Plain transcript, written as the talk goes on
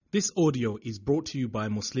This audio is brought to you by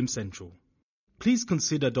Muslim Central. Please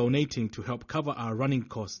consider donating to help cover our running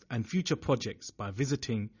costs and future projects by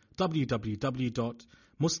visiting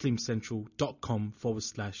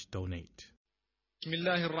www.muslimcentral.com/donate.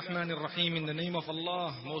 Bismillahir Rahmanir Rahim. In the name of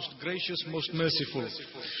Allah, most gracious, most merciful.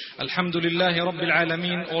 Alhamdulillahi Rabbil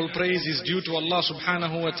Alameen. All praise is due to Allah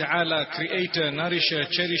subhanahu wa ta'ala, creator, nourisher,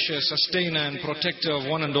 cherisher, sustainer and protector of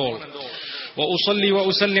one and all. وأصلي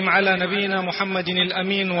وأسلم على نبينا محمد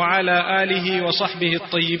الأمين وعلى آله وصحبه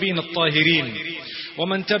الطيبين الطاهرين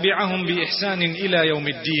ومن تبعهم بإحسان إلى يوم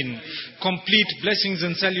الدين. Complete blessings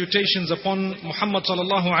and salutations upon Muhammad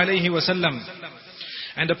sallallahu alayhi wa sallam,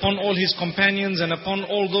 and upon all his companions and upon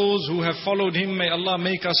all those who have followed him. May Allah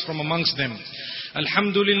make us from amongst them.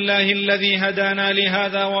 Alhamdulillahi alladhi hadana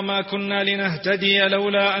lihada wa ma kunna linahtadiya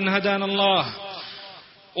lawla an hadana Allah.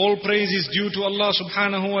 All praise is due to Allah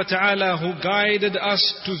subhanahu wa ta'ala, who guided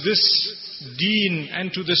us to this deen and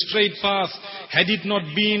to the straight path. Had it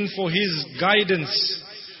not been for His guidance,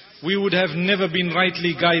 we would have never been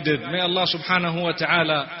rightly guided. May Allah subhanahu wa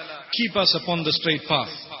ta'ala keep us upon the straight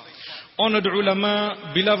path. Honored ulama,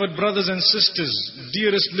 beloved brothers and sisters,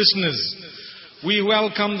 dearest listeners, we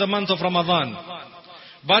welcome the month of Ramadan.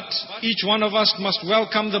 But each one of us must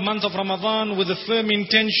welcome the month of Ramadan with a firm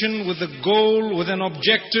intention, with a goal, with an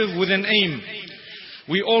objective, with an aim.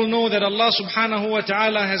 We all know that Allah subhanahu wa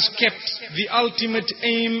ta'ala has kept the ultimate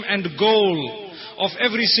aim and goal of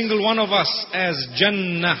every single one of us as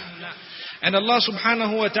Jannah. And Allah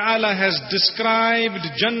subhanahu wa ta'ala has described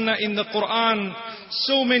Jannah in the Quran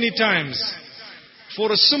so many times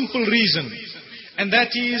for a simple reason. And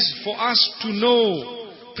that is for us to know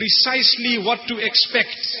precisely what to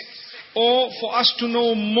expect, or for us to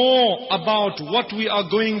know more about what we are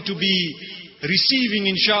going to be receiving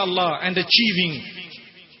inshallah and achieving.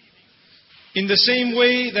 In the same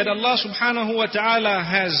way that Allah subhanahu wa ta'ala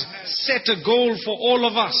has set a goal for all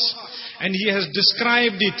of us, and He has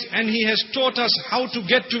described it, and He has taught us how to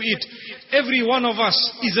get to it. Every one of us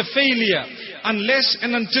is a failure unless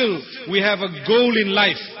and until we have a goal in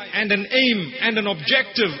life and an aim and an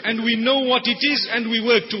objective, and we know what it is and we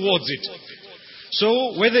work towards it.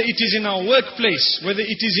 So whether it is in our workplace, whether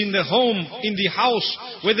it is in the home, in the house,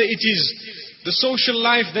 whether it is the social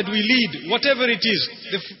life that we lead, whatever it is,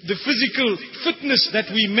 the physical fitness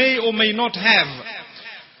that we may or may not have,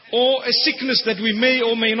 or a sickness that we may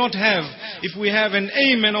or may not have, if we have an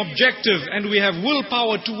aim and objective and we have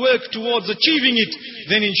willpower to work towards achieving it,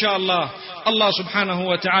 then inshallah Allah subhanahu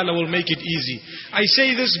wa ta'ala will make it easy. I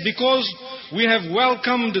say this because we have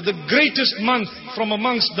welcomed the greatest month from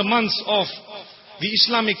amongst the months of the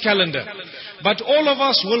Islamic calendar. But all of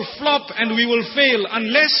us will flop and we will fail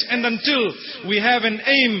unless and until we have an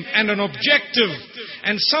aim and an objective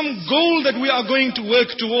and some goal that we are going to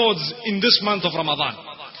work towards in this month of Ramadan.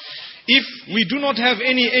 If we do not have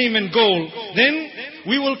any aim and goal, then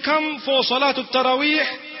we will come for Salatul Taraweeh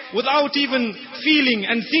without even feeling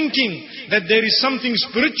and thinking that there is something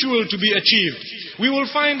spiritual to be achieved. We will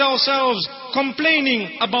find ourselves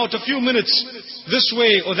complaining about a few minutes this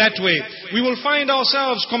way or that way. We will find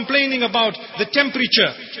ourselves complaining about the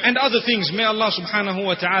temperature and other things. May Allah subhanahu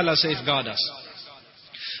wa ta'ala safeguard us.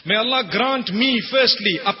 May Allah grant me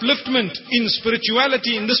firstly upliftment in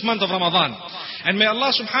spirituality in this month of Ramadan. And may Allah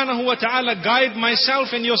subhanahu wa ta'ala guide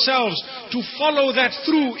myself and yourselves to follow that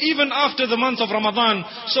through even after the month of Ramadan,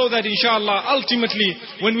 so that inshallah ultimately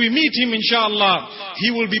when we meet Him inshallah He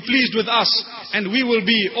will be pleased with us and we will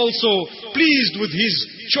be also pleased with His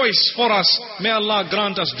choice for us. May Allah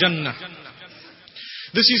grant us Jannah.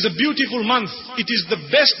 This is a beautiful month. It is the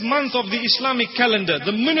best month of the Islamic calendar.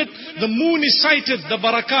 The minute the moon is sighted, the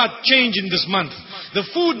barakat change in this month. The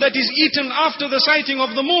food that is eaten after the sighting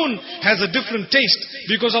of the moon has a different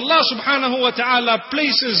taste, because Allah subhanahu wa ta'ala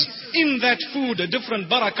places in that food a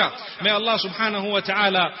different barakah. May Allah subhanahu wa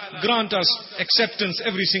ta'ala grant us acceptance,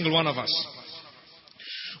 every single one of us.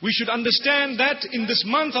 We should understand that in this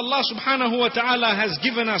month Allah subhanahu wa ta'ala has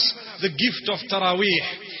given us the gift of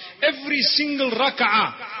Taraweeh. Every single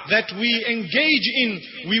rak'ah that we engage in,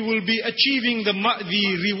 we will be achieving the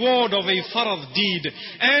reward of a farad deed.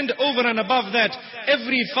 And over and above that,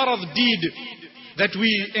 every farad deed that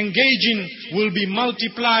we engage in will be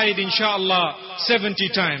multiplied inshallah 70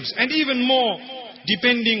 times. And even more,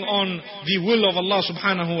 depending on the will of Allah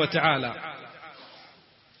subhanahu wa ta'ala.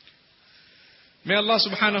 May Allah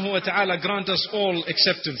subhanahu wa ta'ala grant us all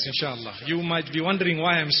acceptance inshallah. You might be wondering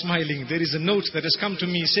why I'm smiling. There is a note that has come to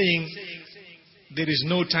me saying there is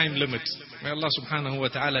no time limit. May Allah subhanahu wa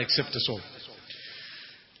ta'ala accept us all.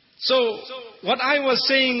 So what I was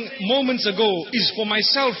saying moments ago is for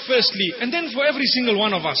myself firstly, and then for every single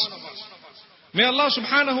one of us. May Allah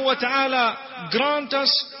subhanahu wa ta'ala grant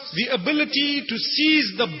us the ability to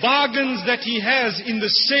seize the bargains that He has in the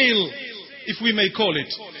sale, if we may call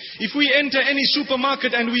it. If we enter any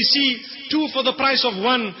supermarket and we see 2 for the price of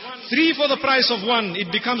 1, 3 for the price of 1,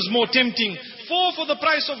 it becomes more tempting. 4 for the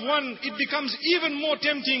price of 1, it becomes even more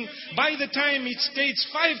tempting. By the time it states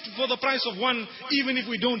 5 for the price of 1, even if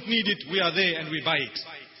we don't need it, we are there and we buy it.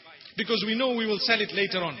 Because we know we will sell it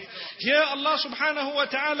later on. Here Allah subhanahu wa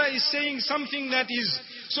ta'ala is saying something that is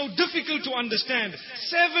so difficult to understand.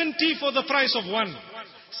 70 for the price of 1.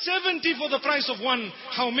 70 for the price of 1.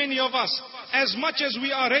 How many of us, as much as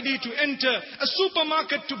we are ready to enter a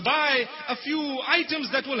supermarket to buy a few items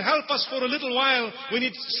that will help us for a little while, when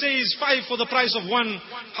it says 5 for the price of 1,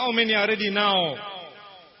 how many are ready now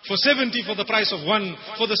for 70 for the price of 1,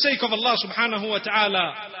 for the sake of Allah subhanahu wa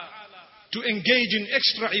ta'ala, to engage in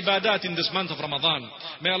extra ibadat in this month of Ramadan?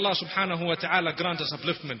 May Allah subhanahu wa ta'ala grant us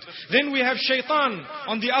upliftment. Then we have shaitan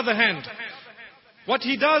on the other hand. What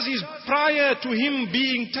he does is, prior to him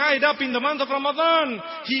being tied up in the month of Ramadan,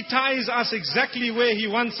 he ties us exactly where he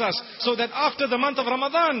wants us, so that after the month of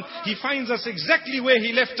Ramadan, he finds us exactly where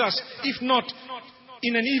he left us, if not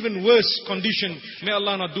in an even worse condition. May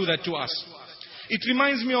Allah not do that to us. It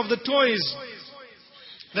reminds me of the toys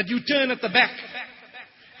that you turn at the back,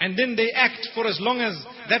 and then they act for as long as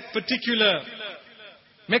that particular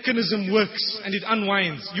mechanism works, and it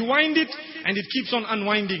unwinds. You wind it and it keeps on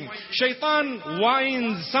unwinding. Shaitan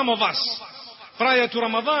winds some of us prior to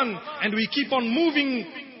Ramadan, and we keep on moving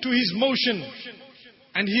to his motion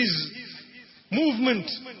and his movement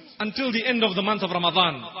until the end of the month of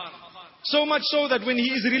Ramadan. So much so that when he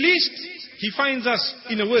is released, he finds us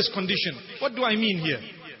in a worse condition. What do I mean here?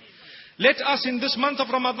 Let us in this month of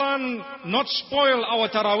Ramadan not spoil our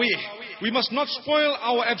Taraweeh. We must not spoil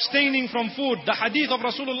our abstaining from food. The hadith of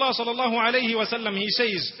Rasulullah sallallahu alayhi wa sallam, he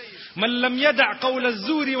says, من لم يدع قول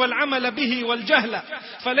الزور والعمل به والجهل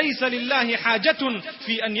فليس لله حاجة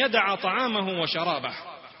في أن يدع طعامه وشرابه.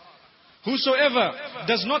 Whosoever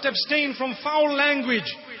does not abstain from foul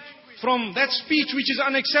language, from that speech which is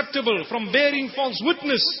unacceptable, from bearing false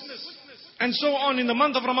witness, and so on in the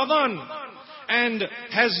month of Ramadan, and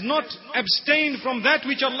has not abstained from that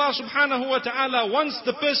which Allah subhanahu wa ta'ala wants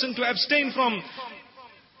the person to abstain from,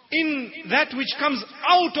 in that which comes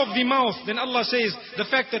out of the mouth, then Allah says the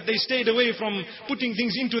fact that they stayed away from putting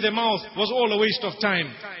things into their mouth was all a waste of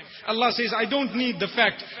time. Allah says, I don't need the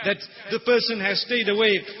fact that the person has stayed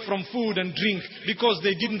away from food and drink because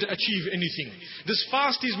they didn't achieve anything. This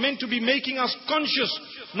fast is meant to be making us conscious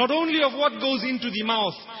not only of what goes into the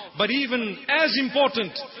mouth, but even as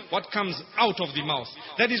important, what comes out of the mouth.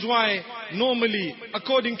 That is why normally,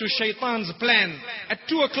 according to shaitan's plan, at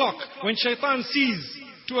 2 o'clock, when shaitan sees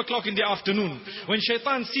 2 o'clock in the afternoon, when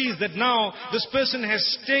shaitan sees that now this person has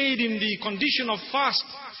stayed in the condition of fast,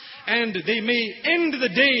 and they may end the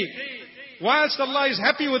day whilst Allah is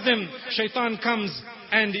happy with them, shaitan comes,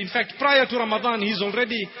 and in fact prior to Ramadan he's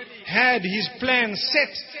already had his plan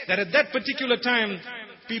set, that at that particular time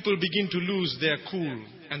people begin to lose their cool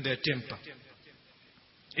and their temper.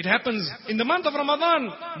 It happens in the month of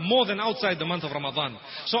Ramadan more than outside the month of Ramadan.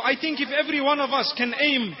 So I think if every one of us can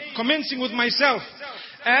aim, commencing with myself,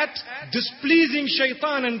 at displeasing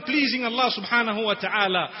shaitan and pleasing Allah subhanahu wa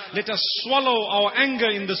ta'ala, let us swallow our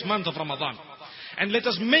anger in this month of Ramadan. And let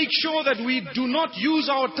us make sure that we do not use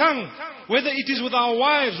our tongue, whether it is with our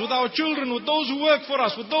wives, with our children, with those who work for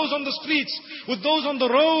us, with those on the streets, with those on the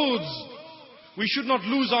roads. We should not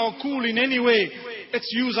lose our cool in any way.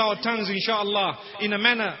 Let's use our tongues, inshallah, in a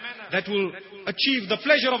manner that will achieve the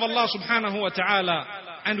pleasure of Allah subhanahu wa ta'ala,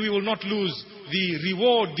 and we will not lose the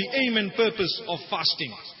reward, the aim and purpose of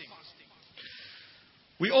fasting.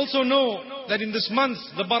 We also know that in this month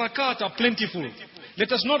the barakat are plentiful.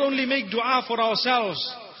 Let us not only make dua for ourselves,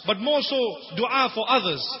 but more so dua for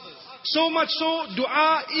others. So much so,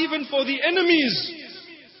 dua even for the enemies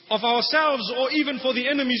of ourselves, or even for the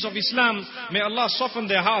enemies of Islam. May Allah soften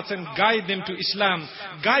their hearts and guide them to Islam.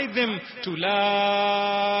 Guide them to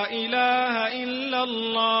La ilaha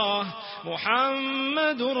illallah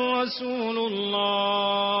Muhammadur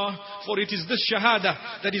Rasulullah. For it is this shahada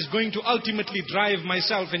that is going to ultimately drive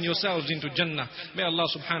myself and yourselves into Jannah. May Allah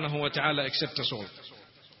subhanahu wa ta'ala accept us all.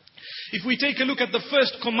 If we take a look at the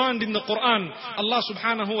first command in the Quran, Allah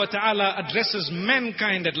subhanahu wa ta'ala addresses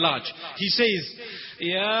mankind at large. He says,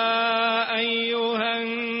 يا أيها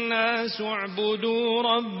الناس اعبدوا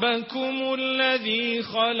ربكم الذي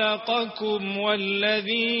خلقكم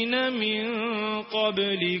والذين من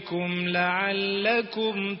قبلكم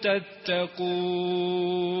لعلكم تتقون.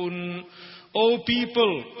 O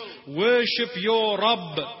people, worship your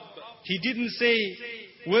Rabb. He didn't say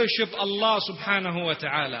worship Allah subhanahu wa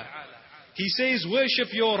ta'ala. He says, worship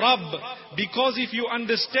your Rabb, because if you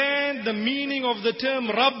understand the meaning of the term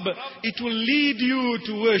Rabb, it will lead you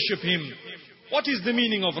to worship Him. What is the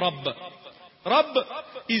meaning of Rabb? Rabb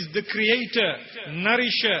is the creator,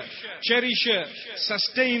 nourisher, cherisher,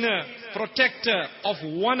 sustainer, protector of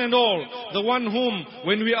one and all. The one whom,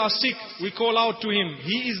 when we are sick, we call out to Him.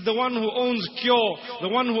 He is the one who owns cure, the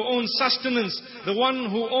one who owns sustenance, the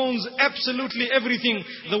one who owns absolutely everything,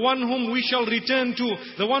 the one whom we shall return to,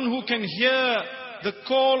 the one who can hear the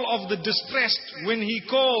call of the distressed when He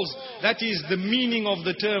calls. That is the meaning of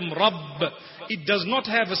the term Rabb. It does not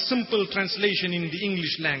have a simple translation in the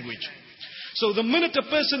English language. So the minute a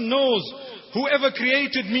person knows, whoever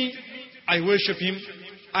created me, I worship Him,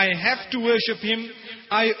 I have to worship Him,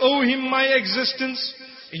 I owe Him my existence,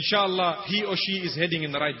 inshallah, he or she is heading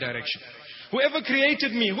in the right direction. Whoever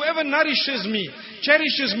created me, whoever nourishes me,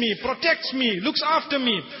 cherishes me, protects me, looks after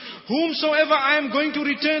me, whomsoever I am going to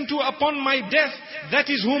return to upon my death, that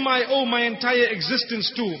is whom I owe my entire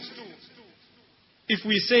existence to. If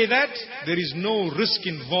we say that, there is no risk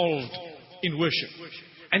involved in worship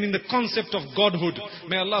and in the concept of Godhood.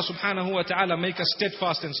 May Allah subhanahu wa ta'ala make us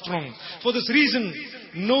steadfast and strong. For this reason,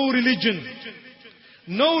 no religion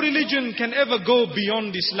can ever go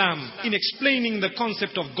beyond Islam in explaining the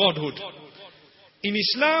concept of Godhood. In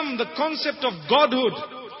Islam, the concept of Godhood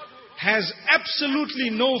has absolutely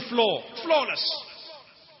no flaw, flawless.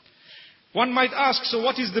 One might ask, so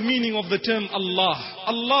what is the meaning of the term Allah?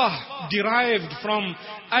 Allah derived from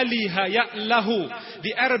aliha ya'lahu,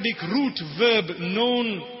 the Arabic root verb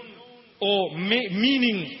known or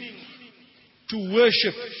meaning to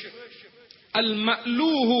worship.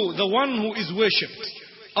 Al-ma'luhu, the one who is worshipped.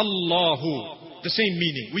 Allahu, the same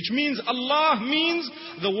meaning. Which means Allah means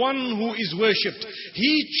the one who is worshipped.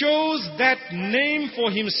 He chose that name for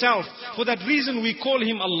Himself. For that reason we call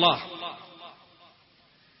Him Allah.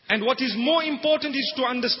 And what is more important is to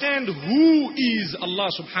understand who is Allah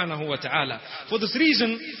subhanahu wa ta'ala. For this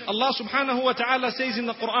reason, Allah subhanahu wa ta'ala says in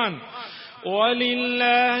the Quran,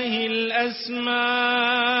 وَلِلَّهِ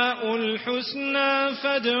الْأَسْمَاءُ الْحُسْنَى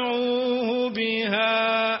فَادْعُوهُ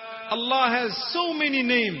بِهَا. Allah has so many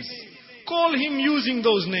names. Call Him using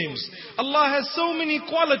those names. Allah has so many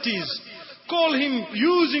qualities. Call Him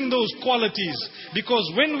using those qualities.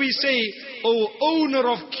 Because when we say, O owner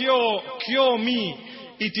of cure me,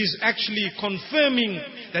 it is actually confirming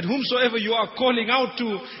that whomsoever you are calling out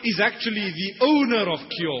to is actually the owner of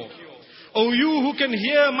cure. O you who can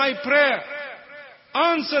hear my prayer,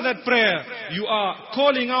 answer that prayer. You are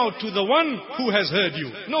calling out to the one who has heard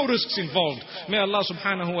you. No risks involved. May Allah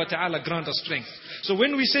subhanahu wa ta'ala grant us strength. So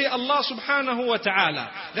when we say Allah subhanahu wa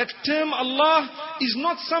ta'ala, that term Allah is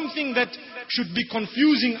not something that should be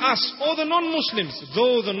confusing us or the non-Muslims,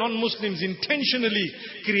 though the non-Muslims intentionally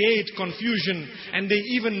create confusion and they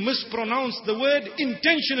even mispronounce the word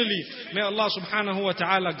intentionally. May Allah subhanahu wa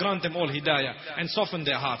ta'ala grant them all hidayah and soften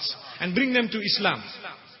their hearts and bring them to Islam.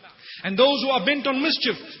 And those who are bent on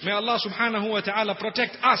mischief, may Allah subhanahu wa ta'ala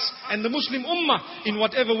protect us and the Muslim ummah in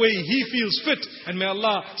whatever way He feels fit. And may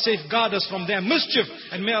Allah safeguard us from their mischief.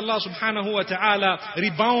 And may Allah subhanahu wa ta'ala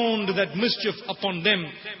rebound that mischief upon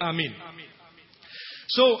them. Ameen.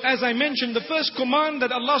 So as I mentioned, the first command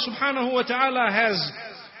that Allah subhanahu wa ta'ala has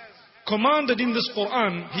commanded in this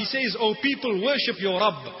Quran, He says, O people, worship your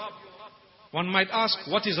Rabb. One might ask,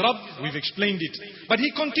 what is Rabb? We've explained it. But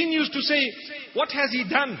He continues to say, what has He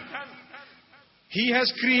done? He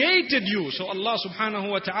has created you. So Allah subhanahu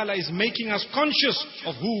wa ta'ala is making us conscious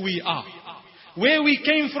of who we are, where we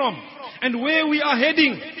came from, and where we are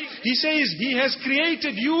heading. He says He has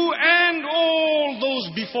created you and all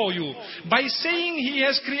those before you. By saying He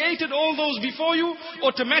has created all those before you,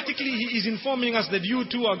 automatically He is informing us that you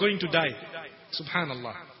too are going to die.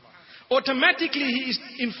 Subhanallah. Automatically He is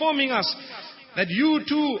informing us that you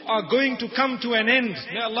too are going to come to an end.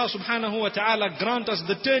 May Allah subhanahu wa ta'ala grant us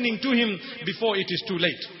the turning to Him before it is too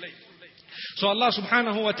late. So Allah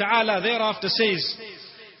subhanahu wa ta'ala thereafter says,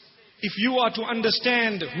 if you are to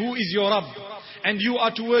understand who is your Rabb, and you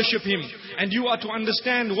are to worship Him, and you are to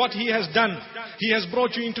understand what He has done, He has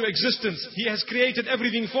brought you into existence, He has created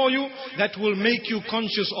everything for you, that will make you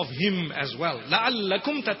conscious of Him as well.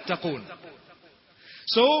 لَعَلَّكُمْ تَتَّقُونَ.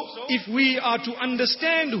 So, if we are to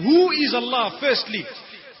understand who is Allah firstly,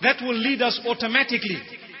 that will lead us automatically,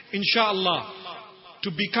 inshallah,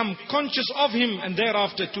 to become conscious of Him and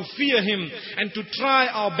thereafter to fear Him and to try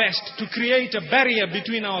our best to create a barrier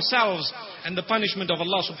between ourselves and the punishment of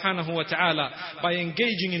Allah subhanahu wa ta'ala by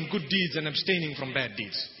engaging in good deeds and abstaining from bad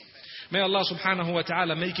deeds. May Allah subhanahu wa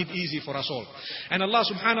ta'ala make it easy for us all. And Allah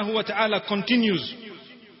subhanahu wa ta'ala continues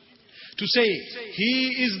to say,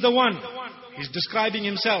 He is the one. He's describing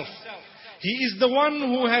Himself. He is the one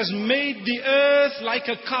who has made the earth like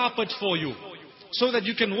a carpet for you, so that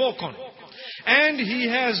you can walk on. And He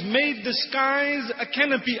has made the skies a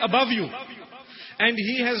canopy above you. And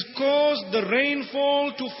He has caused the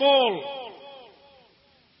rainfall to fall.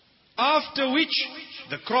 After which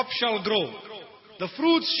the crop shall grow, the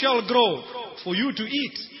fruits shall grow for you to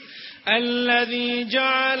eat. الذي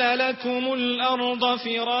جعل لكم الأرض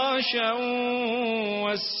فراشا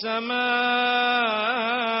والسماء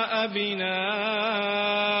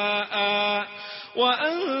بناء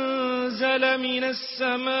وأنزل من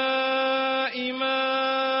السماء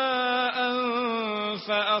ماء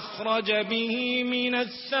فأخرج به من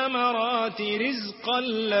الثمرات رزقا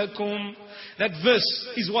لكم. That verse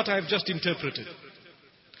is what I have just interpreted.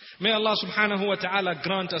 May Allah subhanahu wa ta'ala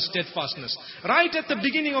grant us steadfastness. Right at the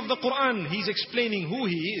beginning of the Quran, He's explaining who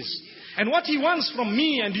He is and what He wants from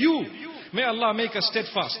me and you. May Allah make us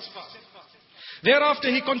steadfast.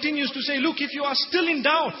 Thereafter He continues to say, look, if you are still in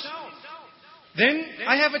doubt, then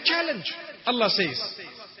I have a challenge. Allah says,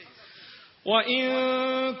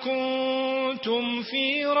 وَإِن كُنتُمْ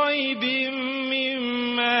فِي رَيْبٍ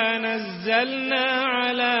مِّمَّا نَزَّلْنَا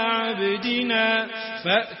عَلَى عَبْدِنَا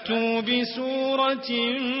فَأْتُوا بِسُورَةٍ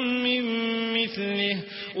مِّن مِّثْلِهِ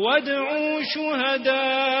وَادْعُوا شُهَدَاءَكُم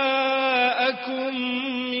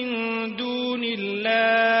مِّن دُونِ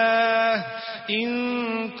اللَّهِ إِن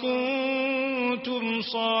كُنتُمْ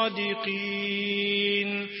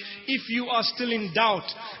صَادِقِينَ. If you are still in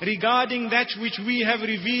doubt regarding that which we have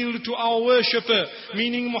revealed to our worshipper,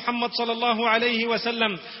 meaning Muhammad sallallahu alayhi wa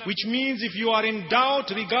sallam, which means if you are in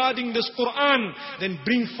doubt regarding this Quran, then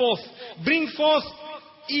bring forth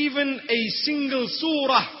even a single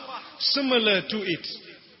surah similar to it.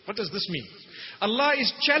 What does this mean? Allah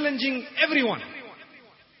is challenging everyone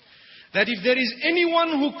that if there is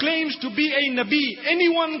anyone who claims to be a Nabi,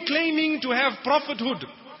 anyone claiming to have prophethood,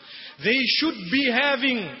 they should be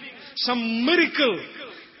having some miracle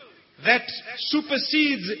that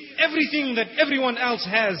supersedes everything that everyone else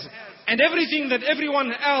has and everything that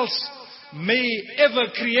everyone else may ever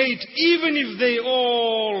create, even if they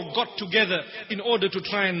all got together in order to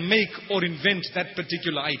try and make or invent that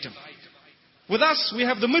particular item. With us, we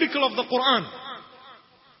have the miracle of the Quran.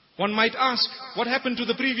 One might ask, what happened to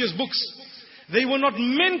the previous books? They were not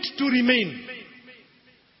meant to remain.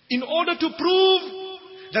 In order to prove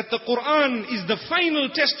that the Quran is the final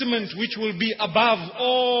testament which will be above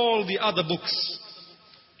all the other books.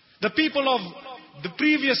 The people of the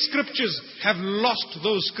previous scriptures have lost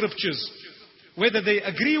those scriptures, whether they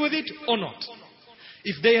agree with it or not.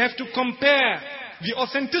 If they have to compare the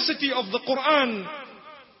authenticity of the Quran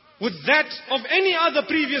with that of any other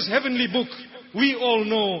previous heavenly book, we all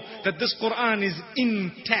know that this Quran is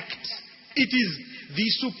intact. It is the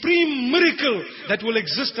supreme miracle that will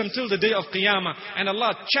exist until the day of Qiyamah. And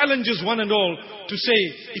Allah challenges one and all to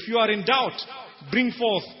say, if you are in doubt, bring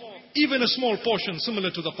forth even a small portion similar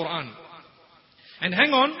to the Quran. And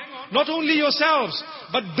hang on, not only yourselves,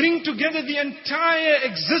 but bring together the entire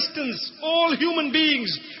existence. All human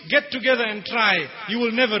beings get together and try. You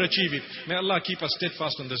will never achieve it. May Allah keep us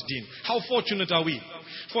steadfast on this deen. How fortunate are we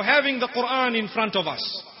for having the Quran in front of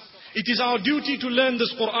us. It is our duty to learn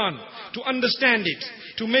this Quran, to understand it,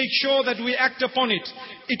 to make sure that we act upon it.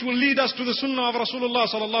 It will lead us to the Sunnah of Rasulullah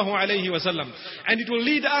sallallahu alayhi wa sallam. And it will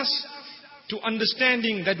lead us to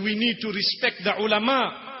understanding that we need to respect the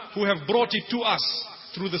ulama who have brought it to us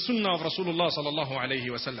through the Sunnah of Rasulullah sallallahu alayhi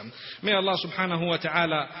wa sallam. May Allah subhanahu wa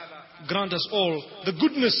ta'ala grant us all the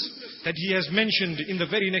goodness that He has mentioned in the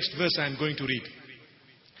very next verse I am going to read.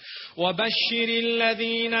 وَبَشِّرِ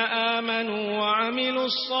الَّذِينَ آمَنُوا وَعَمِلُوا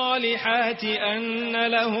الصَّالِحَاتِ أَنَّ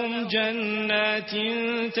لَهُمْ جَنَّاتٍ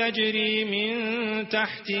تَجْرِي مِن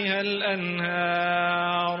تَحْتِهَا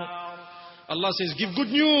الْأَنْهَارُ. Allah says, give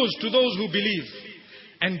good news to those who believe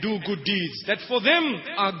and do good deeds, that for them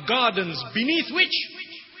are gardens beneath which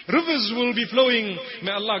rivers will be flowing.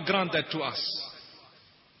 May Allah grant that to us.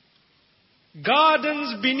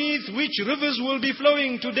 Gardens beneath which rivers will be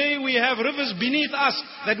flowing. Today we have rivers beneath us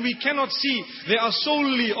that we cannot see. They are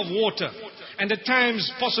solely of water and at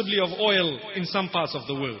times possibly of oil in some parts of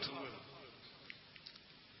the world.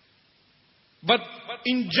 But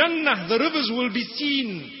in Jannah the rivers will be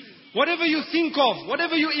seen. Whatever you think of,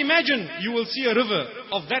 whatever you imagine, you will see a river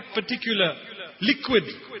of that particular liquid,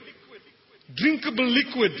 drinkable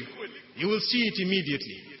liquid. You will see it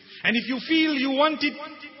immediately. And if you feel you want it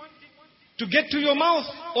to get to your mouth,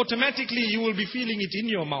 automatically you will be feeling it in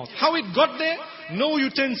your mouth. How it got there? No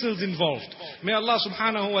utensils involved. May Allah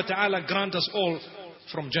subhanahu wa ta'ala grant us all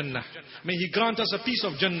from Jannah. May He grant us a piece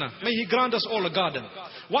of Jannah. May He grant us all a garden.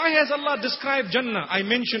 Why has Allah described Jannah? I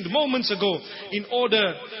mentioned moments ago, in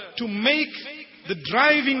order to make the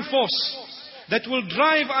driving force that will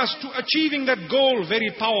drive us to achieving that goal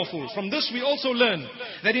very powerful. From this we also learn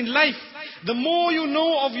that in life, the more you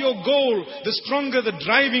know of your goal, the stronger the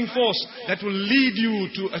driving force that will lead you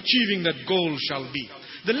to achieving that goal shall be.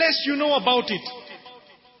 The less you know about it,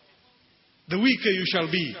 the weaker you shall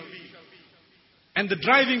be. And the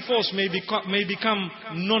driving force may become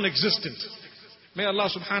non-existent. May Allah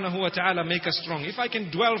subhanahu wa ta'ala make us strong. If I can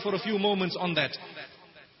dwell for a few moments on that.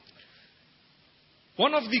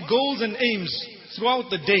 One of the goals and aims throughout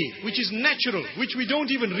the day, which is natural, which we don't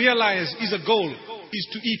even realize is a goal, is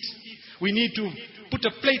to eat. We need to put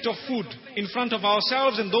a plate of food in front of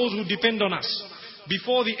ourselves and those who depend on us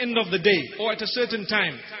before the end of the day or at a certain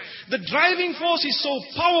time. The driving force is so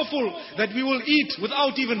powerful that we will eat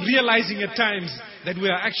without even realizing at times that we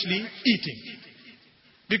are actually eating.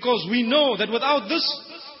 Because we know that without this,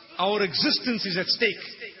 our existence is at stake.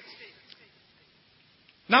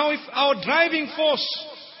 Now if our driving force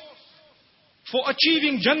for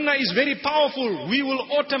achieving Jannah is very powerful, we will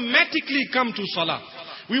automatically come to Salah.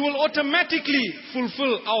 We will automatically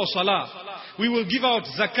fulfill our Salah. We will give out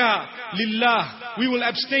zakah, lillah. We will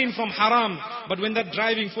abstain from haram. But when that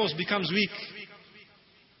driving force becomes weak,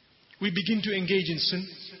 we begin to engage in sin.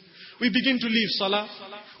 We begin to leave Salah.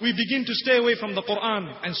 We begin to stay away from the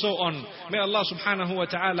Quran and so on. May Allah subhanahu wa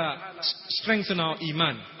ta'ala strengthen our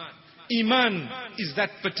iman. Iman is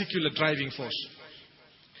that particular driving force.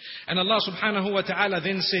 And Allah subhanahu wa ta'ala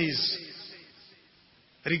then says,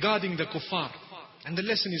 regarding the kuffar, and the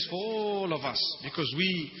lesson is for all of us, because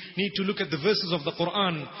we need to look at the verses of the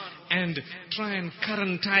Quran and try and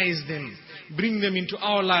currentize them, bring them into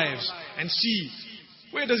our lives and see,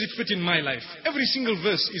 where does it fit in my life? Every single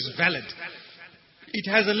verse is valid. It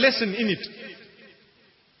has a lesson in it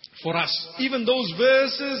for us. Even those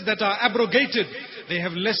verses that are abrogated, they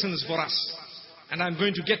have lessons for us. And I'm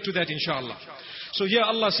going to get to that inshallah. So here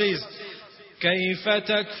Allah says, كيف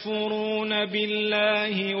تكفرون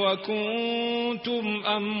بالله وكنتم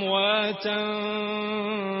أمواتا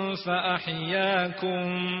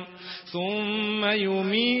فأحياكم ثم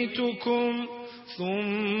يميتكم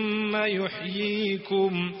ثم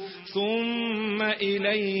يحييكم ثم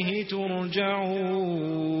إليه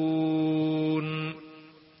ترجعون.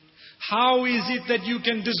 How is it that you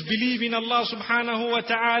can disbelieve in Allah subhanahu wa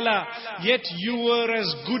ta'ala, yet you were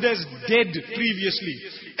as good as dead previously?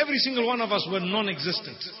 Every single one of us were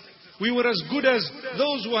non-existent. We were as good as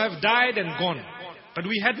those who have died and gone. But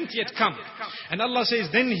we hadn't yet come. And Allah says,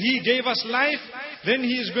 then He gave us life, then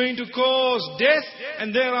He is going to cause death,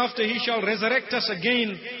 and thereafter He shall resurrect us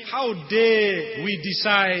again. How dare we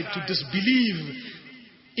decide to disbelieve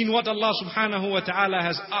in what Allah subhanahu wa ta'ala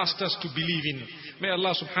has asked us to believe in? May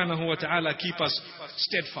Allah subhanahu wa ta'ala keep us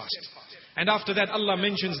steadfast. And after that Allah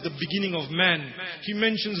mentions the beginning of man. He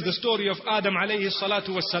mentions the story of Adam alayhi salatu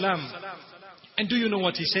wassalam. And do you know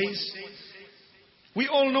what he says? We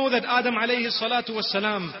all know that Adam alayhi salatu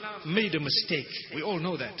wassalam made a mistake. We all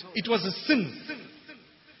know that. It was a sin.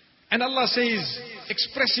 And Allah says,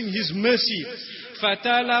 expressing His mercy,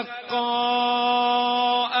 فَتَلَقَّى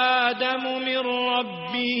آدَمُ مِنْ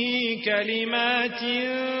رَبِّهِ كَلِمَاتٍ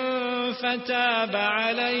فَتَابَ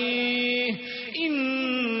عَلَيْهِ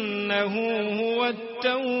إِنَّهُ هُوَ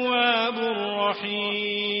التَّوَّابُ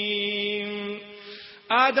الرَّحِيمُ.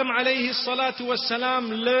 Adam alayhi salatu wassalam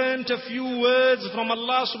learned a few words from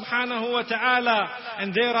Allah subhanahu wa ta'ala,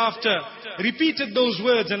 and thereafter repeated those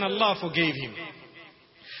words, and Allah forgave him.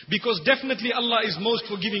 Because definitely Allah is most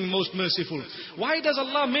forgiving, most merciful. Why does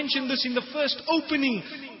Allah mention this in the first opening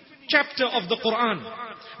chapter of the Quran?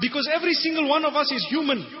 Because every single one of us is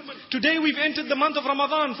human. Today we've entered the month of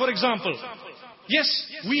Ramadan, for example. Yes,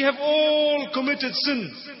 we have all committed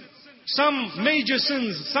sin. Some major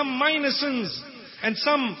sins, some minor sins, and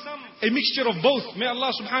some a mixture of both. May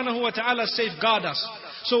Allah subhanahu wa ta'ala safeguard us.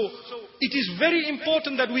 So it is very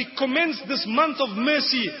important that we commence this month of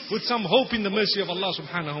mercy with some hope in the mercy of Allah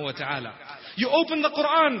subhanahu wa ta'ala. You open the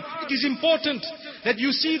Quran, it is important that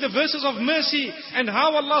you see the verses of mercy and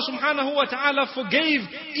how Allah subhanahu wa ta'ala forgave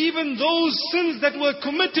even those sins that were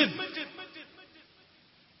committed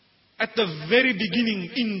at the very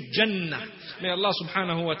beginning in Jannah. May Allah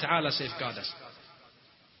subhanahu wa ta'ala safeguard us.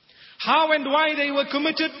 How and why they were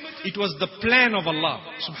committed? It was the plan of Allah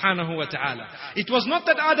subhanahu wa ta'ala. It was not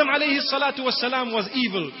that Adam alayhi salatu wassalam was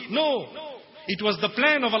evil. No. It was the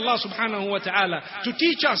plan of Allah subhanahu wa ta'ala to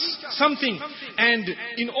teach us something, and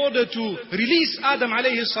in order to release Adam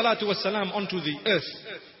alayhi salatu wassalam onto the earth.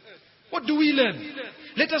 What do we learn?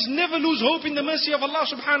 Let us never lose hope in the mercy of Allah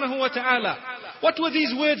subhanahu wa ta'ala. What were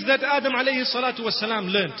these words that Adam alayhi salatu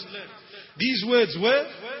wasalam learnt? These words were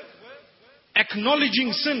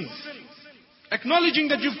acknowledging sin. Acknowledging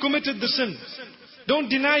that you've committed the sin. Don't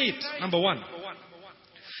deny it, number one.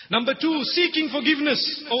 Number two, seeking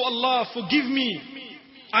forgiveness. Oh Allah, forgive me.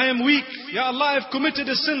 I am weak. Ya Allah, I've committed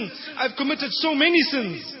a sin. I've committed so many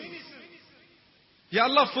sins. Ya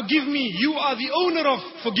Allah, forgive me. You are the owner of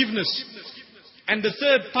forgiveness. And the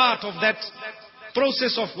third part of that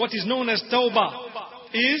process of what is known as tawbah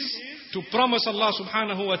is to promise Allah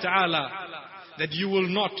subhanahu wa ta'ala that you will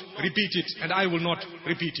not repeat it and I will not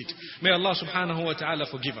repeat it. May Allah subhanahu wa ta'ala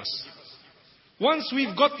forgive us. Once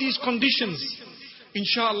we've got these conditions,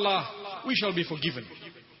 inshallah, we shall be forgiven.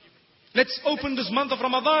 Let's open this month of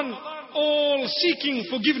Ramadan all seeking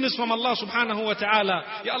forgiveness from Allah subhanahu wa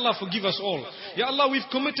ta'ala. Ya Allah, forgive us all. Ya Allah, we've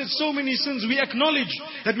committed so many sins. We acknowledge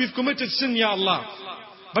that we've committed sin, Ya Allah.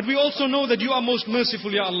 But we also know that you are most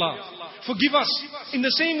merciful, Ya Allah. Forgive us in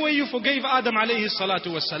the same way you forgave Adam alayhi salatu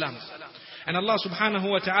wassalam. And Allah subhanahu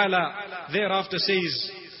wa ta'ala thereafter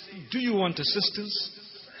says, do you want assistance?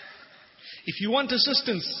 If you want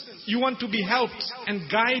assistance, you want to be helped and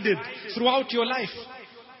guided throughout your life.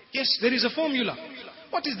 Yes, there is a formula.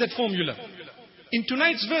 What is that formula? In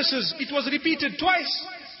tonight's verses, it was repeated twice.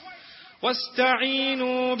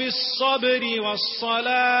 وَاسْتَعِينُوا بِالصَّبْرِ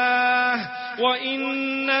وَالصَّلَاةِ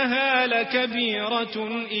وَإِنَّهَا لَكَبِيرَةٌ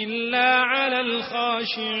إِلَّا عَلَى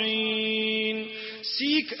الْخَاشِعِينَ.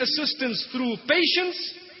 Seek assistance through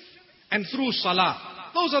patience and through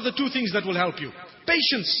salah. Those are the two things that will help you.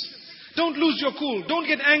 Patience. Don't lose your cool. Don't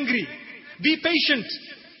get angry. Be patient.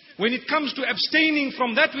 When it comes to abstaining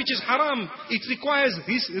from that which is haram, it requires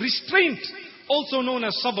restraint, also known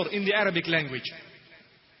as sabr in the Arabic language.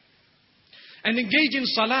 And engage in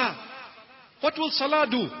salah. What will salah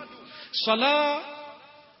do? Salah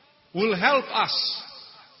will help us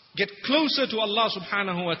get closer to Allah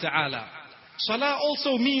subhanahu wa ta'ala. Salah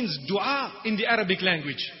also means dua in the Arabic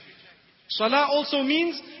language. Salah also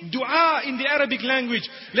means dua in the Arabic language.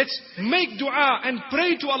 Let's make dua and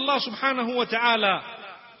pray to Allah subhanahu wa ta'ala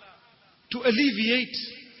to alleviate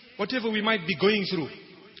whatever we might be going through.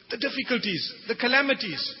 The difficulties, the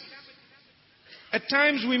calamities. At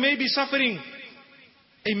times we may be suffering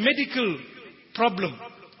a medical problem,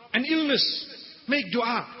 an illness. Make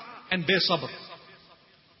dua and bear sabr.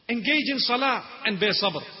 Engage in salah and bear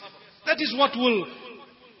sabr. That is what will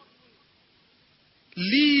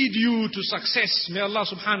lead you to success. May Allah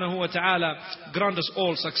subhanahu wa ta'ala grant us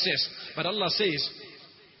all success. But Allah says,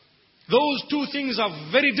 those two things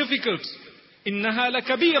are very difficult. إِنَّهَا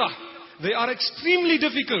لَكَبِيرَةٌ. They are extremely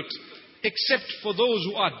difficult, except for those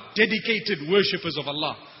who are dedicated worshippers of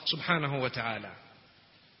Allah subhanahu wa ta'ala.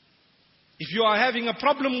 If you are having a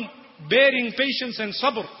problem bearing patience and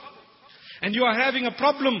sabr, and you are having a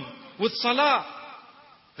problem with salah,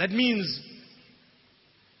 that means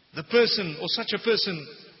the person or such a person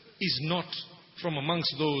is not from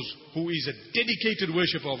amongst those who is a dedicated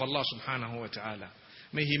worshipper of Allah subhanahu wa ta'ala.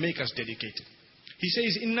 May He make us dedicated. He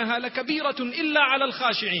says, إِنَّهَا لَكَبِيرَةٌ إِلَّا عَلَى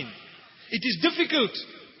الْخَاشِعِينَ. It is difficult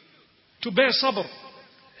to bear sabr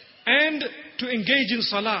and to engage in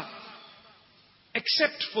salah,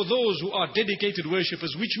 except for those who are dedicated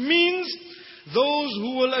worshippers, which means those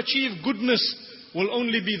who will achieve goodness will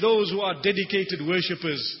only be those who are dedicated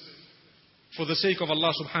worshippers for the sake of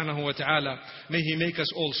Allah subhanahu wa ta'ala. May He make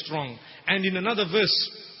us all strong. And in another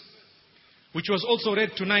verse, which was also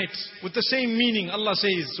read tonight, with the same meaning, Allah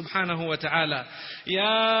says subhanahu wa ta'ala,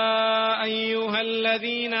 يَا أَيُّهَا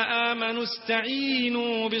الَّذِينَ آمَنُوا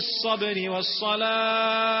اسْتَعِينُوا بِالصَّبْرِ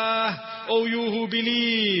وَالصَّلَاةِ. O you who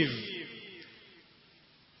believe,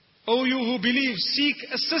 O you who believe, seek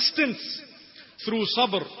assistance through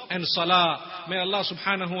sabr and salah. May Allah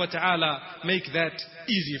subhanahu wa ta'ala make that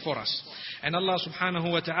easy for us. And Allah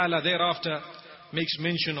subhanahu wa ta'ala thereafter makes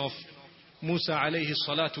mention of Musa alayhi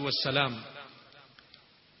salatu wassalam.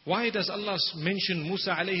 Why does Allah mention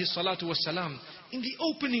Musa alayhi salatu wassalam in the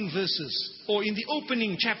opening verses or in the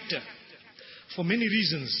opening chapter? For many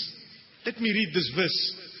reasons. Let me read this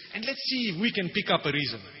verse and let's see if we can pick up a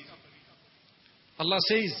reason. Allah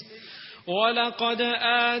says, وَلَقَدْ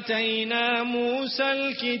آتَيْنَا مُوسَى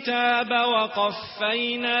الْكِتَابَ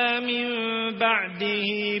وَقَفَّيْنَا مِنْ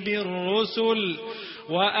بَعْدِهِ بِالرُّسُلِ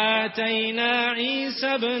وَآتَيْنَا عِيسَى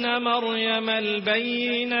ابْنَ مَرْيَمَ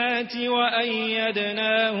الْبَيِّنَاتِ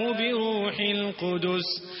وَأَيَّدْنَاهُ بِرُوحِ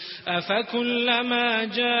الْقُدُسِ أَفَكُلَّمَا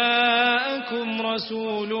جَاءَكُمْ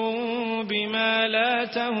رَسُولٌ بِمَا لَا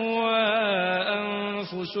تَهْوَى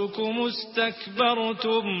أَنفُسُكُمُ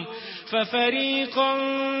اسْتَكْبَرْتُمْ فَفَرِيقًا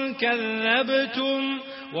كَذَّبْتُمْ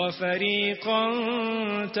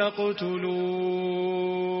وَفَرِيقًا تَقْتُلُونَ.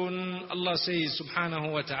 Allah says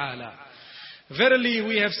subhanahu wa ta'ala, verily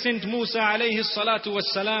we have sent Musa alayhi salatu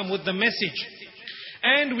wassalam with the message,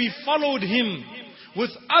 and we followed him with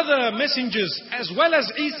other messengers as well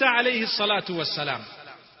as Isa alayhi salatu wassalam.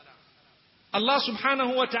 Allah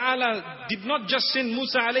subhanahu wa ta'ala did not just send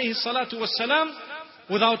Musa alayhi salatu wassalam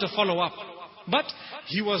without a follow-up, but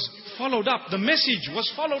he was followed up. The message was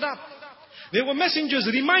followed up. There were messengers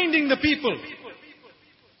reminding the people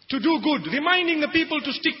to do good, reminding the people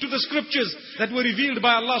to stick to the scriptures that were revealed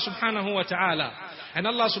by Allah subhanahu wa ta'ala. And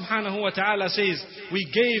Allah subhanahu wa ta'ala says, we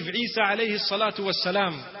gave Isa alayhi salatu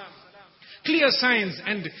wassalam clear signs,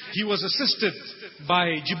 and he was assisted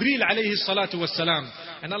by Jibreel alayhi salatu wassalam.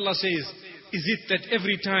 And Allah says, is it that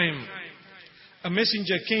every time a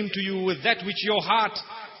messenger came to you with that which your heart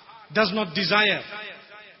does not desire,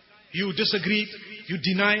 you disagreed, you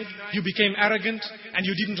denied, you became arrogant, and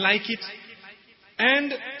you didn't like it?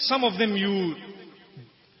 And some of them you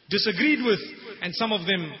disagreed with, and some of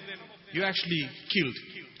them you actually killed.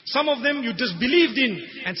 Some of them you disbelieved in,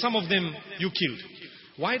 and some of them you killed.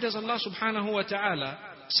 Why does Allah subhanahu wa ta'ala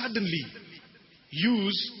suddenly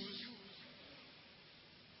use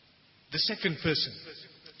the second person?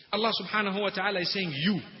 Allah subhanahu wa ta'ala is saying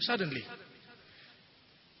you, suddenly.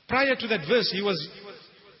 Prior to that verse, He was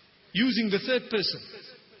using the third person.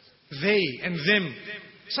 They and them.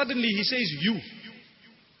 Suddenly He says you.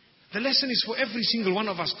 The lesson is for every single one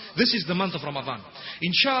of us. This is the month of Ramadan.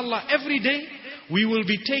 Inshallah, every day we will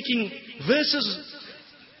be taking verses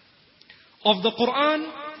of the Quran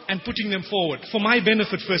and putting them forward. For my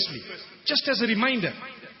benefit firstly. Just as a reminder.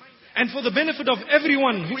 And for the benefit of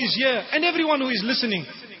everyone who is here and everyone who is listening.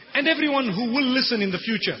 And everyone who will listen in the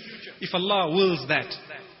future. If Allah wills that.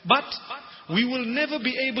 But we will never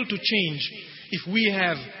be able to change if we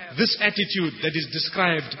have this attitude that is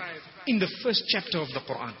described in the first chapter of the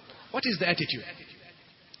Quran. What is the attitude?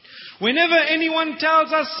 Whenever anyone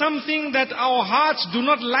tells us something that our hearts do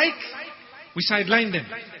not like, we sideline them.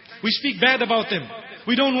 We speak bad about them.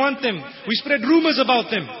 We don't want them. We spread rumors about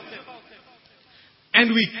them.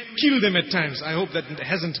 And we kill them at times. I hope that it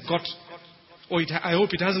hasn't got, I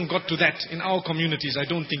hope it hasn't got to that in our communities. I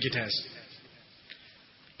don't think it has.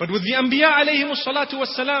 But with the Anbiya alayhimus salatu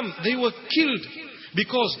wassalam, they were killed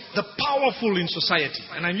because the powerful in society,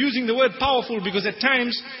 and I'm using the word powerful because at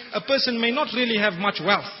times a person may not really have much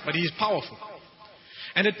wealth, but he is powerful.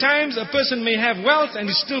 And at times a person may have wealth and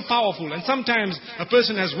is still powerful, and sometimes a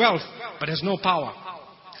person has wealth but has no power.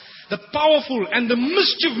 The powerful and the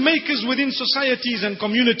mischief makers within societies and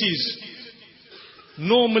communities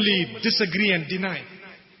normally disagree and deny.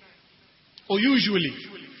 Or usually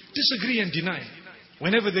disagree and deny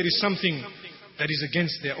whenever there is something that is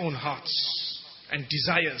against their own hearts and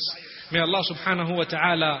desires. May Allah subhanahu wa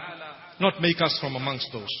ta'ala not make us from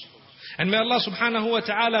amongst those. And may Allah subhanahu wa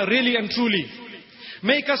ta'ala really and truly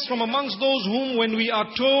make us from amongst those whom when we are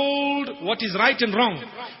told what is right and wrong,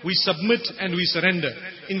 we submit and we surrender.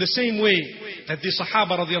 In the same way that the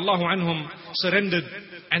Sahaba radiallahu anhum surrendered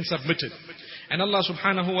and submitted. And Allah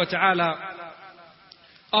subhanahu wa ta'ala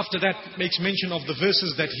after that makes mention of the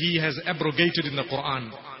verses that He has abrogated in the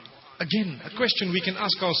Quran. Again, a question we can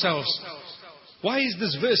ask ourselves. Why is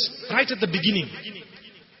this verse right at the beginning?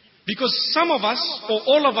 Because some of us, or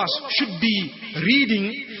all of us, should be reading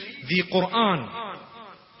the Quran,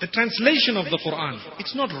 the translation of the Quran.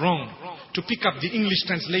 It's not wrong to pick up the English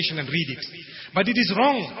translation and read it. But it is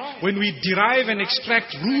wrong when we derive and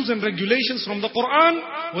extract rules and regulations from the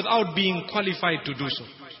Quran without being qualified to do so.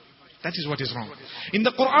 That is what is wrong. In the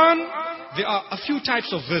Quran, there are a few types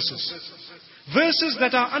of verses. Verses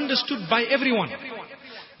that are understood by everyone.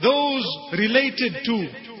 Those related to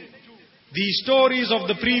the stories of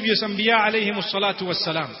the previous Anbiya alayhimus salatu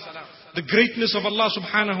wassalam. The greatness of Allah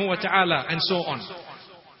subhanahu wa ta'ala and so on.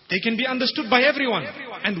 They can be understood by everyone.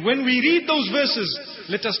 And when we read those verses,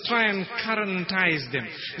 let us try and currentize them.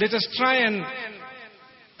 Let us try and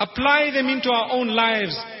apply them into our own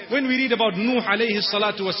lives. When we read about Nuh alayhi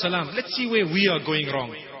salatu wassalam, let's see where we are going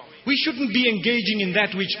wrong. We shouldn't be engaging in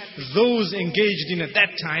that which those engaged in at that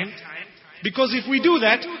time. Because if we do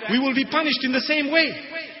that, we will be punished in the same way.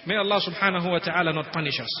 May Allah subhanahu wa ta'ala not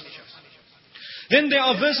punish us. Then there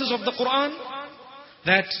are verses of the Quran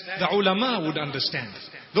that the ulama would understand.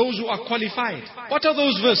 Those who are qualified. What are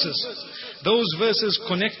those verses? Those verses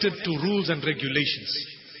connected to rules and regulations.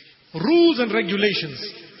 Rules and regulations.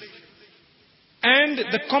 And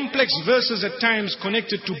the complex verses at times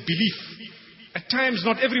connected to belief. At times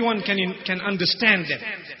not everyone can understand them.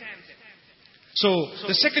 So,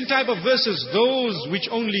 the second type of verses, those which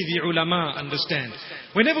only the ulama understand.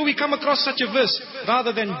 Whenever we come across such a verse,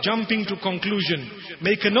 rather than jumping to conclusion,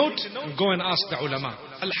 make a note and go and ask the ulama.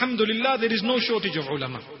 Alhamdulillah, there is no shortage of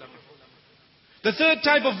ulama. The third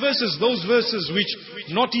type of verses, those verses which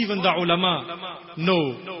not even the ulama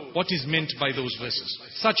know what is meant by those verses.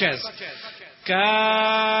 Such as,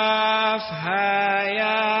 Kaf ha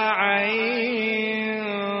ya ayn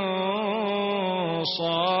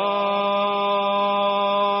sad.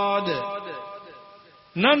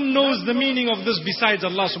 None knows the meaning of this besides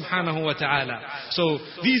Allah subhanahu wa ta'ala. So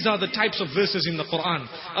these are the types of verses in the Quran.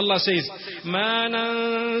 Allah says, مَا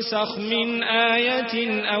نَنْسَخْ مِنْ آيَةٍ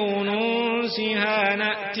أَوْ نُنْسِهَا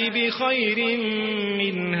نَأْتِ بِخَيْرٍ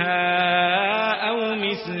مِنْهَا أَوْ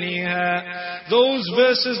مِثْلِهَا. Those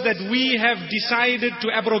verses that we have decided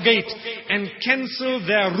to abrogate and cancel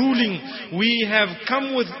their ruling, we have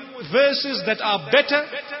come with verses that are better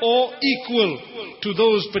or equal to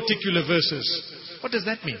those particular verses. What does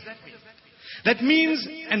that mean? That means,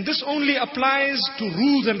 and this only applies to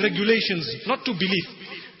rules and regulations, not to belief.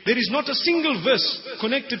 There is not a single verse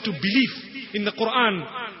connected to belief in the Quran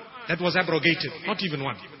that was abrogated, not even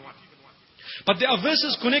one. But there are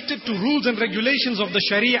verses connected to rules and regulations of the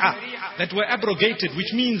Sharia that were abrogated,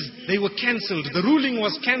 which means they were cancelled. The ruling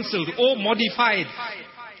was cancelled or modified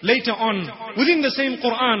later on within the same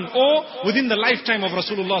Quran or within the lifetime of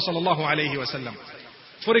Rasulullah sallallahu alaihi wasallam.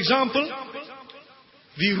 For example,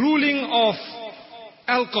 the ruling of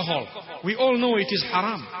alcohol. We all know it is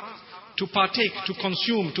haram. To partake, to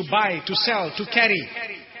consume, to buy, to sell, to carry.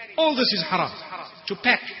 All this is haram. To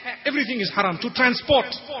pack, everything is haram. To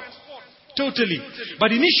transport, totally.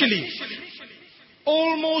 But initially,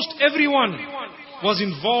 almost everyone was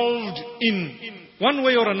involved in one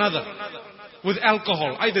way or another with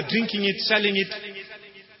alcohol. Either drinking it, selling it,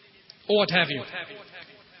 or what have you.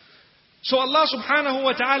 So Allah subhanahu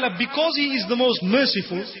wa ta'ala, because He is the most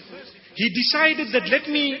merciful, He decided that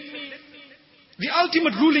the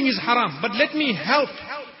ultimate ruling is haram, but let me help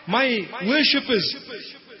my worshippers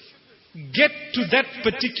get to that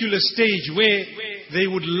particular stage where they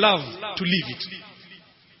would love to leave it.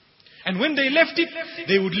 And when they left it,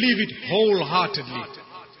 they would leave it wholeheartedly.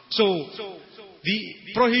 So, the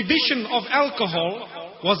prohibition of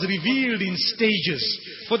alcohol was revealed in stages.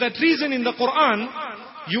 For that reason in the Quran,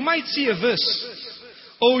 you might see a verse,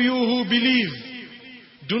 O you who believe,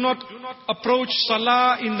 do not approach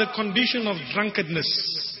salah in the condition of drunkenness.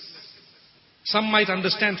 Some might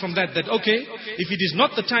understand from that okay, if it is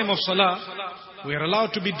not the time of salah, we are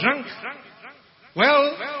allowed to be drunk.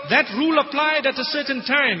 Well, that rule applied at a certain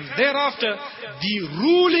time. Thereafter, the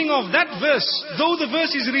ruling of that verse, though the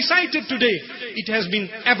verse is recited today, it has been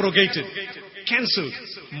abrogated, cancelled,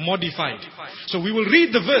 modified. So we will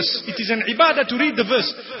read the verse. It is an ibadah to read the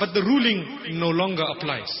verse, but the ruling no longer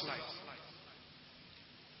applies.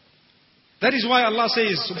 That is why Allah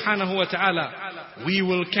says, subhanahu wa ta'ala, we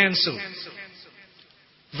will cancel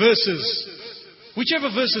verses, whichever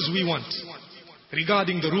verses we want,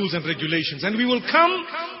 regarding the rules and regulations. And we will come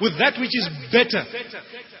with that which is better,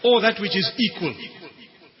 or that which is equal.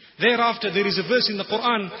 Thereafter, there is a verse in the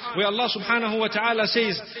Quran where Allah subhanahu wa ta'ala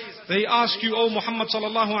says, they ask you, O Muhammad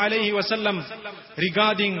sallallahu alayhi wa sallam,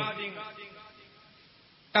 regarding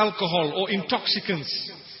alcohol or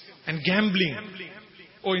intoxicants and gambling.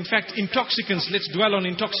 Or in fact, intoxicants, let's dwell on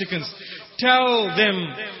intoxicants. Tell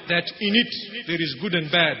them that in it there is good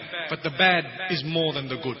and bad, but the bad is more than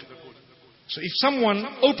the good. So if someone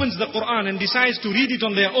opens the Quran and decides to read it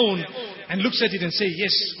on their own and looks at it and say,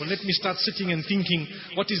 yes, well let me start sitting and thinking,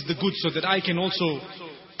 what is the good so that I can also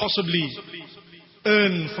possibly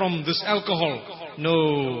earn from this alcohol.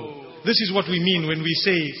 No. This is what we mean when we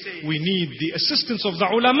say we need the assistance of the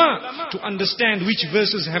ulama to understand which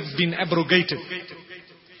verses have been abrogated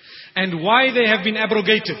and why they have been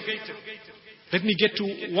abrogated. Let me get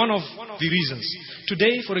to one of the reasons.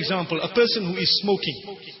 Today, for example, a person who is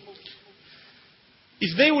smoking,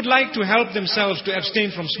 if they would like to help themselves to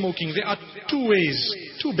abstain from smoking, there are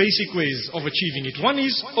two basic ways of achieving it. One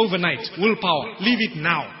is overnight, willpower, leave it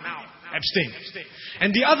now, abstain.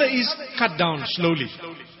 And the other is cut down slowly.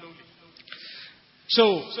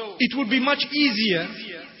 So, it would be much easier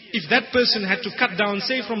if that person had to cut down,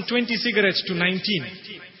 say from 20 cigarettes to 19,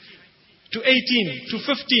 to 18, to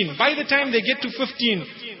 15. By the time they get to 15,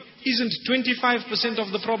 isn't 25%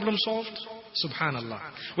 of the problem solved? Subhanallah.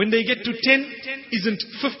 When they get to 10, isn't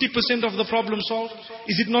 50% of the problem solved?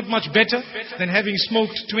 Is it not much better than having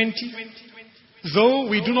smoked 20? Though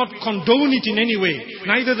we do not condone it in any way,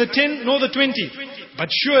 neither the 10 nor the 20. But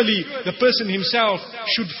surely the person himself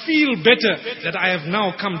should feel better that I have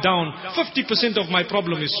now come down, 50% of my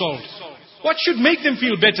problem is solved. What should make them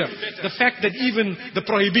feel better? The fact that even the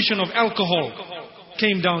prohibition of alcohol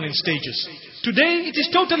came down in stages. Today it is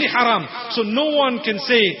totally haram. So no one can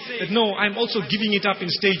say that, no, I'm also giving it up in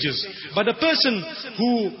stages. But a person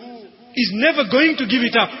who is never going to give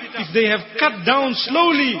it up, if they have cut down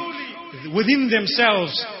slowly within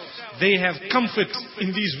themselves, they have comfort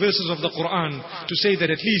in these verses of the Quran to say that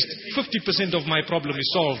at least 50% of my problem is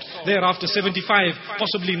solved. Thereafter 75,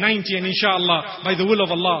 possibly 90, and inshallah, by the will of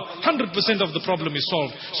Allah, 100% of the problem is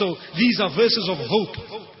solved. So these are verses of hope.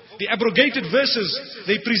 The abrogated verses,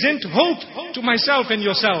 they present hope to myself and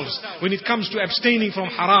yourselves when it comes to abstaining from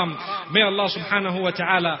haram. May Allah subhanahu wa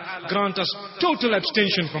ta'ala grant us total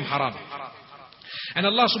abstention from haram. And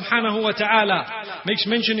Allah subhanahu wa ta'ala makes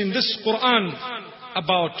mention in this Quran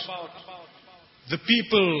about the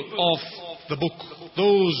people of the book,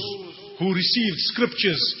 those who received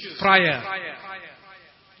scriptures prior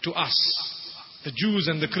to us. The Jews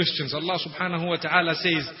and the Christians. Allah subhanahu wa ta'ala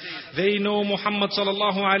says, they know Muhammad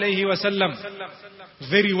sallallahu alayhi wa sallam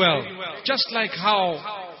very well. Just like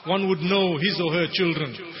how one would know his or her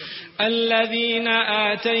children. الذين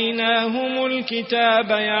آتيناهم الكتاب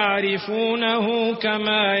يعرفونه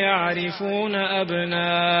كما يعرفون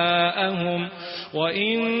أبناءهم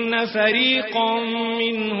وإن فريقا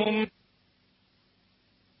منهم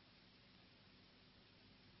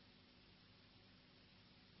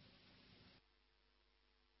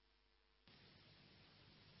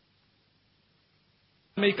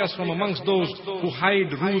make us from amongst those who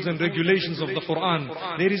hide rules and regulations of the Quran.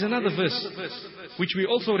 There is another verse which we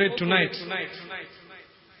also read tonight,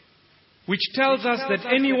 which tells us that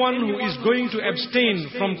anyone who is going to abstain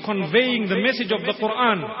from conveying the message of the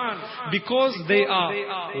Quran because they are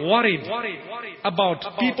worried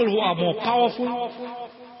about people who are more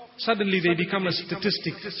powerful, suddenly they become a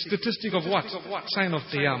statistic. Statistic of what? Sign of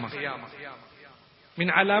Qiyamah. من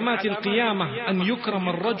علامات القيامة أن يكرم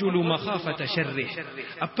الرجل مخافة شره.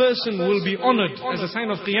 A person will be honored as a sign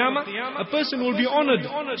of Qiyamah. A person will be honored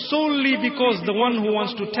solely because the one who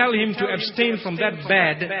wants to tell him to abstain from that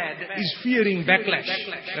bad is fearing backlash.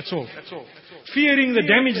 That's all. Fearing the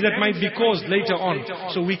damage that might be caused later on.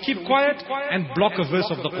 So we keep quiet and block a verse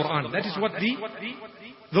of the Quran. That is what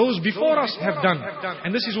those before us have done.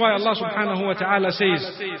 And this is why Allah subhanahu wa ta'ala says,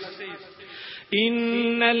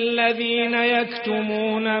 إن الذين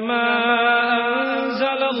يكتمون ما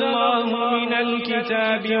أنزل الله من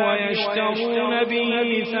الكتاب ويشترون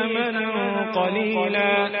به ثمنا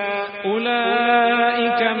قليلا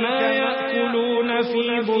أولئك ما يأكلون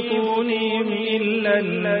في بطونهم إلا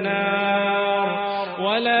النار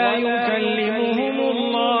ولا يكلمهم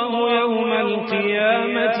الله يوم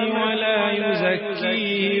القيامة ولا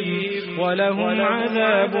يزكيهم ولهم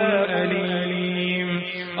عذاب أليم.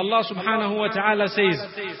 Allah subhanahu wa ta'ala says,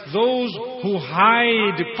 those who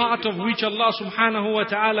hide part of which Allah subhanahu wa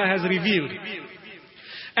ta'ala has revealed,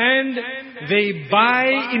 and they buy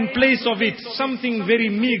in place of it something very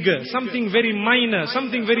meager, something very minor,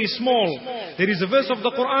 something very small. There is a verse of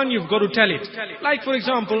the Quran, you've got to tell it. Like for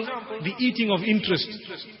example, the eating of interest.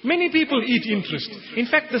 Many people eat interest. In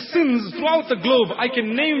fact, the sins throughout the globe, I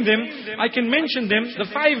can name them, I can mention them, the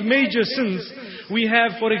 5 major sins. We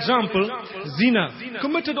have, for example, zina,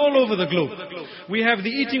 committed all over the globe. We have the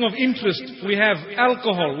eating of interest. We have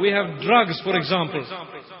alcohol. We have drugs, for example.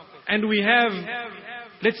 And we have,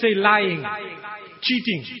 let's say, lying,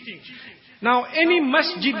 cheating. Now, any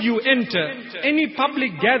masjid you enter, any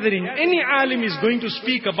public gathering, any alim is going to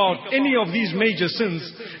speak about any of these major sins.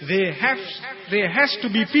 There has to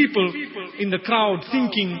be people in the crowd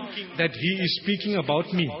thinking that he is speaking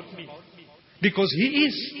about me. Because he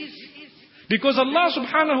is. Because Allah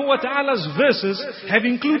subhanahu wa ta'ala's verses have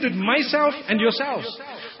included myself and yourselves.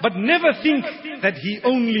 But never think that He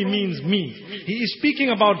only means me. He is speaking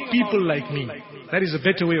about people like me. That is a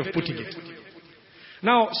better way of putting it.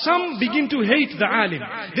 Now, some begin to hate the alim.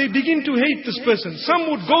 They begin to hate this person. Some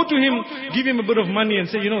would go to him, give him a bit of money and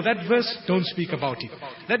say, you know, that verse, don't speak about it.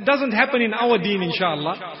 That doesn't happen in our deen,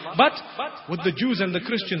 inshallah. But with the Jews and the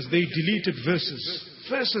Christians, they deleted verses.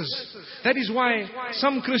 That is why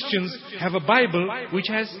some Christians have a Bible which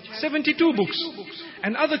has 72 books.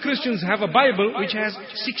 And other Christians have a Bible which has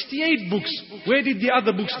 68 books. Where did the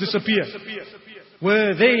other books disappear?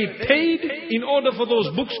 Were they paid in order for those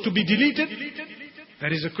books to be deleted?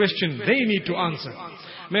 That is a question they need to answer.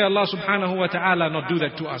 May Allah subhanahu wa ta'ala not do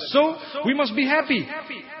that to us. So, we must be happy.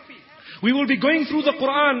 We will be going through the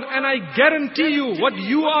Quran, and I guarantee you what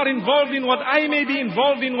you are involved in, what I may be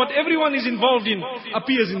involved in, what everyone is involved in,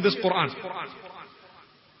 appears in this Quran.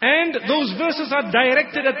 And those verses are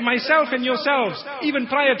directed at myself and yourselves, even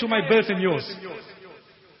prior to my birth and yours.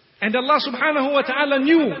 And Allah subhanahu wa ta'ala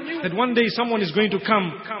knew that one day someone is going to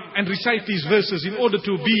come and recite these verses in order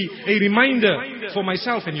to be a reminder for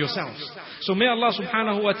myself and yourselves. So may Allah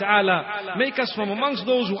subhanahu wa ta'ala make us from amongst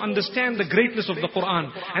those who understand the greatness of the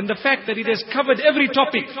Quran and the fact that it has covered every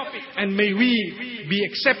topic, and may we be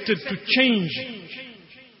accepted to change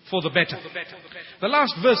for the better. The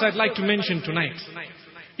last verse I'd like to mention tonight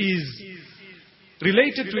is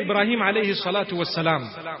related to Ibrahim alayhi salatu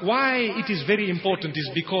wassalam. Why it is very important is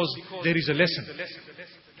because there is a lesson.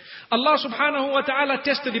 Allah subhanahu wa ta'ala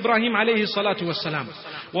tested Ibrahim alayhi salatu wassalam.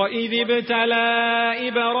 وَإِذِ ابْتَلَى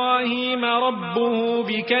إِبْرَاهِيمَ رَبُّهُ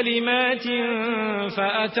بِكَلِمَاتٍ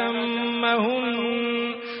فَأَتَمَّهُنَّ.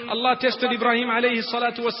 Allah tested Ibrahim alayhi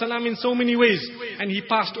salatu wassalam in so many ways, and he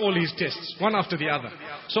passed all his tests, one after the other.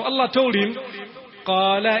 So Allah told him,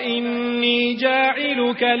 قال إني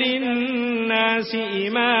جاعلك للناس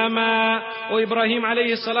إماما. O Ibrahim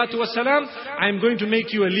alayhi salatu wasalam, I am going to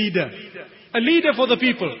make you a leader for the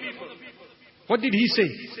people. What did he say?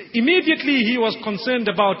 Immediately he was concerned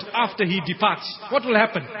about after he departs. What will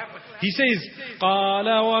happen? He says, قال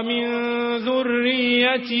ومن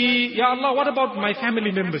ذريتي. Ya Allah, what about my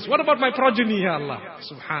family members? What about my progeny, Ya Allah?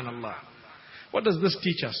 Subhanallah. What does this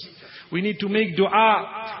teach us? We need to make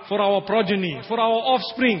dua for our progeny, for our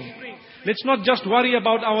offspring. Let's not just worry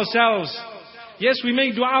about ourselves. Yes, we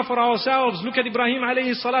make dua for ourselves. Look at Ibrahim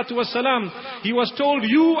alayhi salatu wassalam. He was told,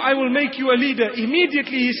 I will make you a leader.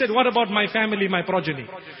 Immediately he said, what about my family, my progeny?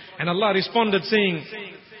 And Allah responded saying,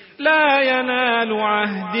 لا ينال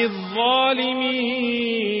عهد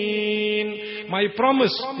الظالمين. My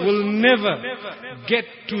promise will never get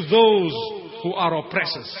to those who are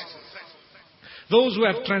oppressors. Those who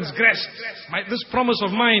have transgressed, this promise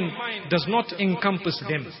of mine does not encompass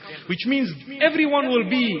them. Which means everyone will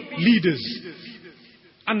be leaders,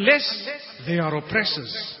 unless they are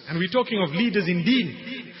oppressors. And we're talking of leaders in deen.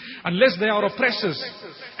 Unless they are oppressors,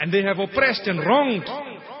 and they have oppressed and wronged.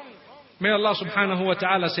 May Allah subhanahu wa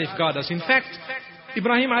ta'ala safeguard us. In fact,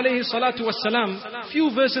 Ibrahim alayhi salatu wassalam, few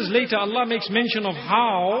verses later, Allah makes mention of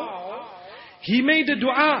how he made a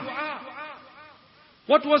dua.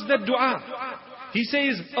 What was that dua? He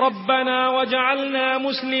says, رَبَّنَا وَجَعَلْنَا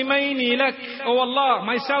مُسْلِمَيْنِ لَكَ. Oh Allah,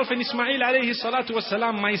 myself and Ismail alayhi salatu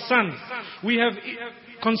wasalam, my son, we have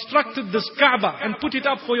constructed this Kaaba and put it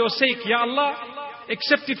up for your sake. Ya Allah,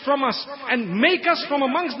 accept it from us and make us from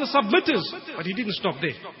amongst the submitters. But he didn't stop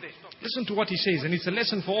there. Listen to what he says, and it's a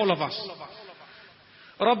lesson for all of us.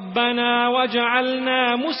 رَبَّنَا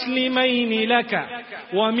وَجَعَلْنَا مُسْلِمَيْنِ لَكَ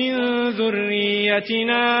وَمِن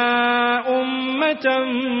ذُرِّيَّتِنَا أُمَّةً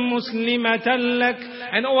مُسْلِمَةً لَكَ.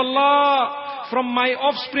 And oh Allah, from my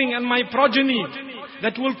offspring and my progeny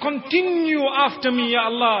that will continue after me, Ya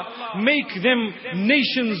Allah, make them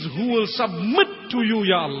nations who will submit to you,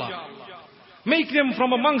 Ya Allah. Make them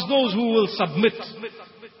from amongst those who will submit,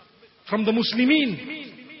 from the Muslimin.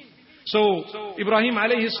 So Ibrahim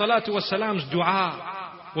alayhi salatu wasalam's dua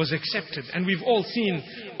was accepted, and we've all seen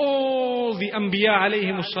all the Anbiya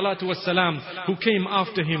alayhimus salatu wassalam who came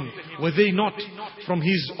after him. Were they not from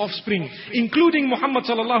his offspring, including Muhammad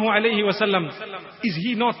sallallahu alayhi wasallam? Is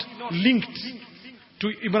he not linked to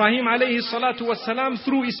Ibrahim alayhi salatu wassalam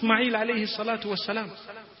through Ismail alayhi salatu wassalam?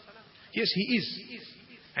 Yes, he is.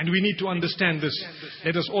 And we need to understand this.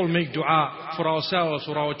 Let us all make dua for ourselves,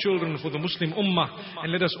 for our children, for the Muslim ummah.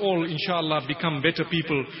 And let us all, inshallah, become better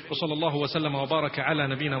people. Wa sallallahu wa sallam wa baraka ala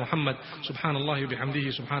nabina Muhammad. Subhanallah wa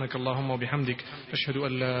bihamdihi, subhanaka Allahumma wa bihamdik. Ashhadu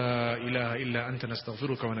an la ilaha illa anta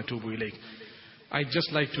nastaghfiruka wa natubu ilayk. I'd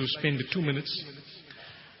just like to spend 2 minutes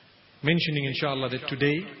mentioning, inshallah, that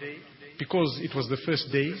today, because it was the first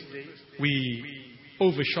day, we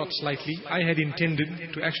overshot slightly. I had intended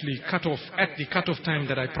to actually cut off at the cut-off time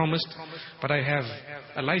that I promised, but I have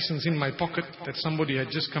a license in my pocket that somebody had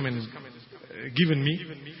just come and given me,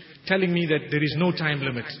 telling me that there is no time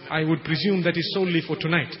limit. I would presume that is solely for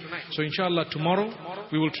tonight. So inshallah, tomorrow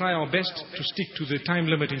we will try our best to stick to the time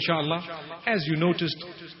limit, inshallah. As you noticed,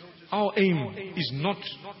 our aim is not,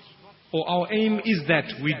 or our aim is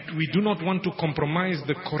that we do not want to compromise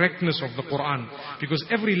the correctness of the Quran, because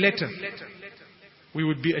every letter we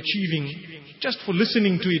would be achieving just for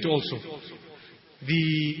listening to it also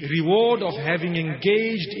the reward of having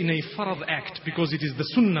engaged in a farad act, because it is the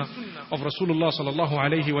sunnah of Rasulullah sallallahu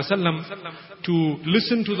alaihi wasallam to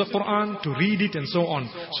listen to the Quran, to read it and so on.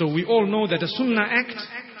 So we all know that a sunnah act,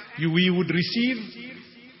 we would receive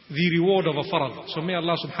the reward of a farad. So may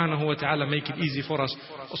Allah subhanahu wa ta'ala make it easy for us.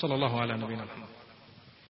 Wa sallallahu ala nabina Muhammad.